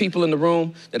seasoned people in the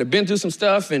room that have been through some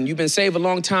stuff, and you've been saved a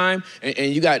long time,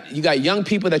 and you got young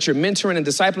people that you're mentoring and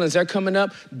discipling as they're coming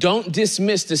up. Don't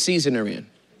dismiss the season they're in.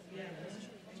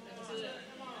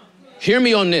 Hear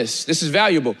me on this. This is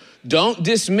valuable. Don't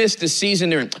dismiss the season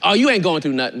they're in. Oh, you ain't going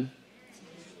through nothing.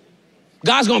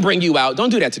 God's going to bring you out. Don't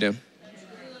do that to them.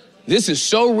 This is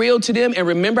so real to them, and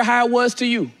remember how it was to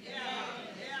you.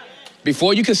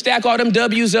 Before you could stack all them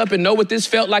W's up and know what this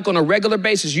felt like on a regular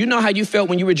basis, you know how you felt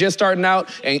when you were just starting out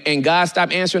and God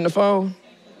stopped answering the phone?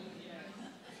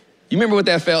 You remember what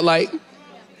that felt like?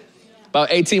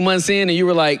 About 18 months in, and you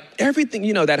were like,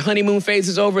 everything, that honeymoon phase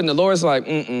is over, and the Lord's like,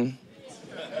 I'm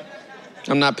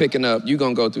not picking up. You're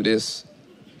going to go through this.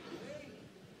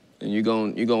 And you're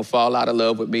going to fall out of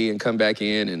love with me and come back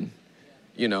in,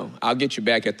 and, I'll get you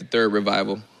back at the 3rd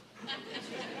revival.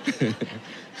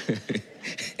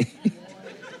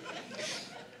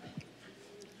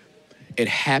 It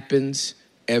happens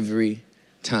every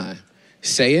time.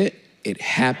 Say it. It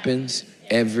happens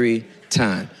every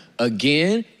time.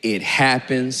 Again, it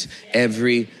happens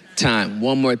every time.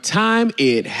 One more time,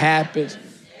 it happens.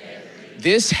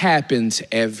 This happens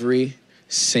every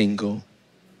single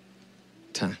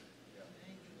time.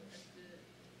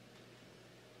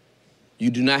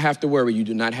 You do not have to worry. You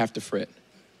do not have to fret.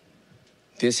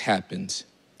 This happens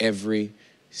every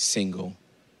single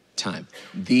time.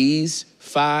 These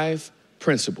 5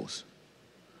 principles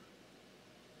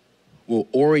will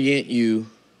orient you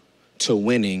to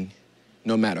winning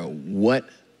no matter what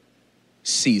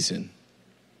season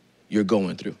you're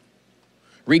going through.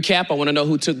 Recap, I want to know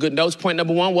who took good notes. Point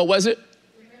number 1, what was it?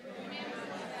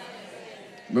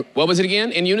 What was it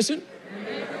again in unison?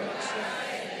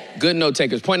 Good note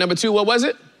takers. Point number 2, what was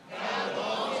it?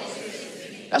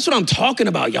 That's what I'm talking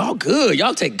about. Y'all good.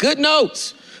 Y'all take good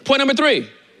notes. Point number 3.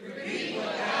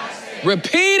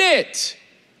 Repeat it.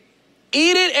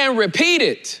 Eat it and repeat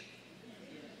it.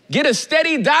 Get a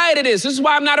steady diet of this. This is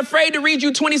why I'm not afraid to read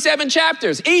you 27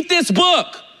 chapters. Eat this book.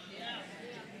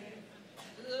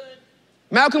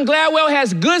 Malcolm Gladwell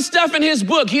has good stuff in his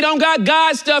book. He don't got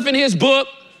God stuff in his book.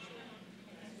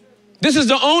 This is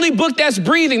the only book that's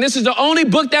breathing. This is the only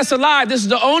book that's alive. This is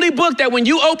the only book that when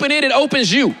you open it, it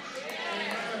opens you.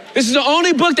 This is the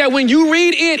only book that when you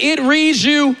read it, it reads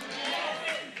you.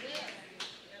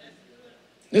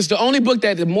 It's the only book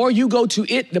that the more you go to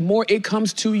it, the more it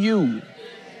comes to you.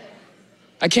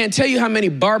 I can't tell you how many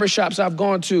barbershops I've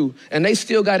gone to, and they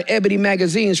still got Ebony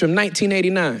magazines from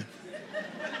 1989.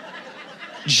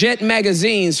 Jet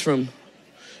magazines from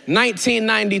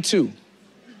 1992.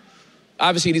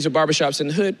 Obviously, these are barbershops in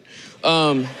the hood.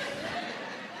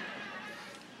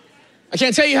 I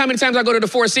can't tell you how many times I go to the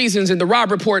Four Seasons and the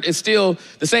Robb Report is still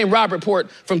the same Robb Report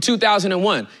from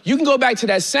 2001. You can go back to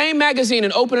that same magazine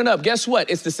and open it up. Guess what?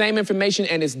 It's the same information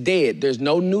and it's dead. There's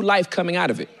no new life coming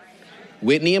out of it.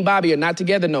 Whitney and Bobby are not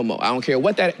together no more. I don't care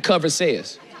what that cover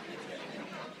says.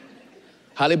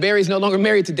 Halle Berry's no longer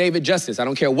married to David Justice. I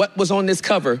don't care what was on this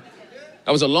cover.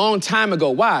 That was a long time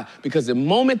ago. Why? Because the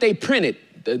moment they print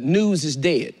it, the news is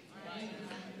dead.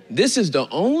 This is the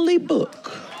only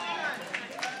book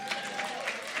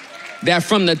that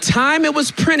from the time it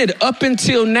was printed up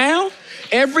until now,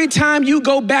 every time you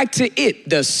go back to it,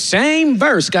 the same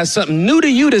verse got something new to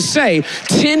you to say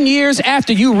 10 years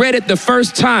after you read it the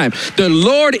first time. The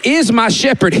Lord is my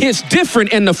shepherd. It's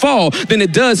different in the fall than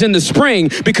it does in the spring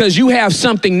because you have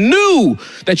something new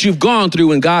that you've gone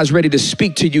through and God's ready to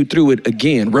speak to you through it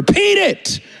again. Repeat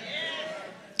it.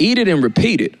 Eat it and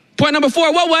repeat it. Point number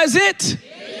 4, what was it?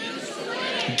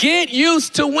 Get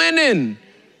used to winning.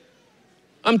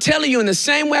 I'm telling you, in the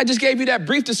same way I just gave you that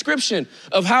brief description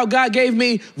of how God gave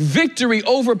me victory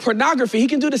over pornography, he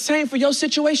can do the same for your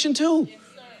situation too. Yes,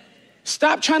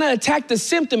 stop trying to attack the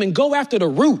symptom and go after the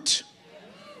root.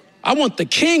 I want the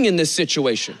king in this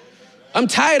situation. I'm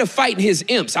tired of fighting his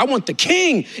imps. I want the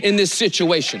king in this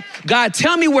situation. God,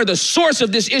 tell me where the source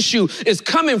of this issue is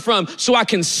coming from so I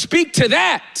can speak to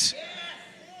that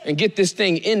and get this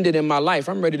thing ended in my life.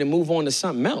 I'm ready to move on to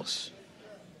something else.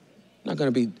 I'm not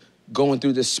going to be going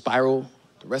through this spiral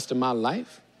the rest of my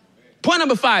life. Point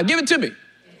number 5, give it to me.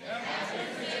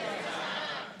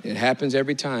 It happens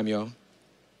every time, y'all.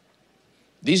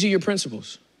 These are your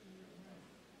principles,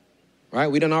 right?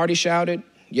 We done already shouted.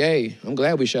 Yay, I'm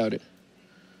glad we shouted.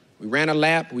 We ran a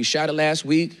lap, we shouted last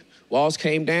week, walls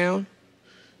came down,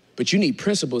 but you need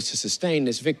principles to sustain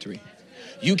this victory.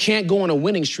 You can't go on a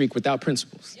winning streak without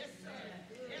principles.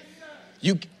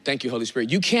 Thank you, Holy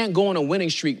Spirit. You can't go on a winning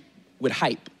streak with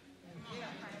hype.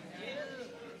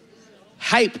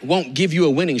 Hype won't give you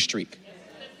a winning streak.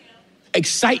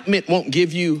 Excitement won't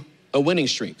give you a winning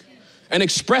streak. An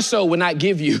espresso will not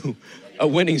give you a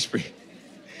winning streak.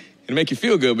 It'll make you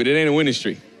feel good, but it ain't a winning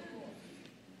streak.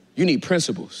 You need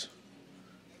principles.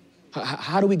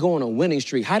 How do we go on a winning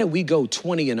streak? How did we go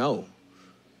 20-0?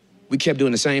 We kept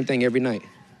doing the same thing every night.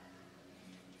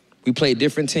 We played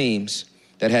different teams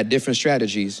that had different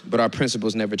strategies, but our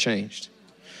principles never changed.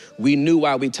 We knew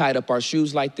why we tied up our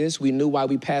shoes like this. We knew why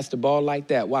we passed the ball like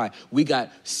that. Why? We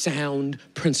got sound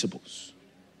principles.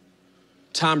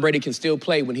 Tom Brady can still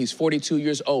play when he's 42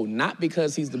 years old, not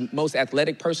because he's the most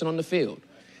athletic person on the field.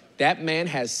 That man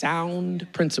has sound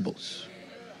principles.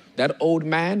 That old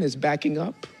man is backing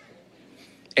up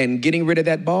and getting rid of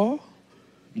that ball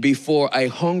before a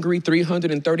hungry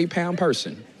 330-pound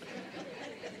person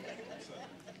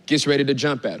gets ready to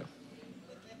jump at him.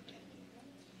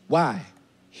 Why?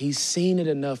 He's seen it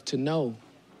enough to know,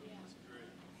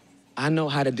 I know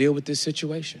how to deal with this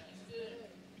situation.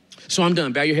 So I'm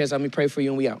done. Bow your heads. Let me pray for you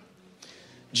and we out.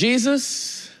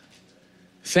 Jesus,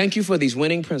 thank you for these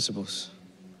winning principles.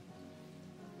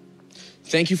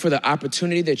 Thank you for the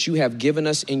opportunity that you have given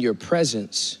us in your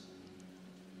presence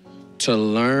to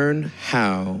learn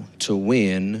how to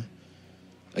win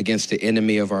against the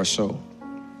enemy of our soul.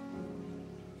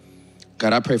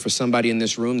 God, I pray for somebody in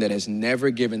this room that has never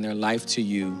given their life to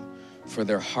you, for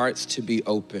their hearts to be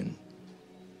open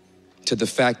to the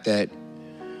fact that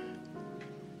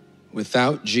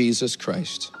without Jesus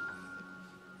Christ,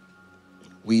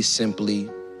 we simply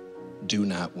do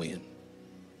not win.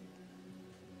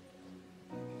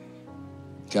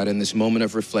 God, in this moment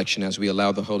of reflection, as we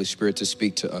allow the Holy Spirit to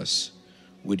speak to us,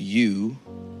 would you,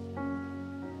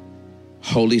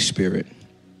 Holy Spirit,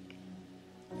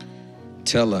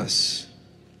 tell us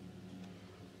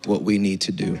what we need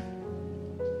to do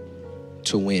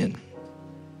to win,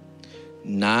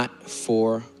 not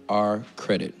for our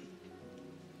credit,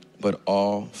 but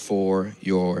all for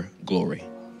your glory.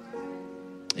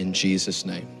 In Jesus'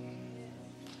 name,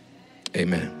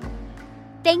 amen.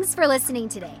 Thanks for listening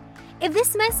today. If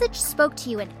this message spoke to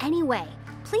you in any way,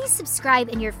 please subscribe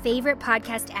in your favorite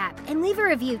podcast app and leave a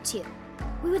review too.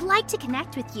 We would like to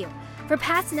connect with you. For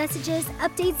past messages,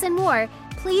 updates, and more,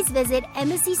 please visit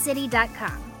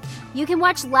embassycity.com. You can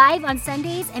watch live on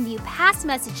Sundays and view past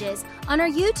messages on our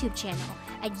YouTube channel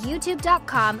at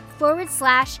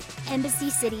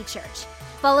youtube.com/Embassy City Church.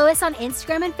 Follow us on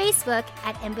Instagram and Facebook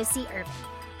at Embassy Urban.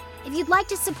 If you'd like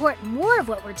to support more of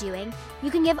what we're doing, you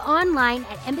can give online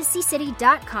at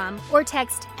embassycity.com or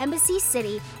text Embassy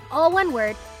City, all one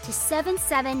word, to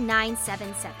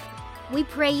 77977. We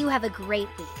pray you have a great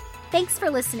week. Thanks for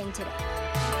listening today.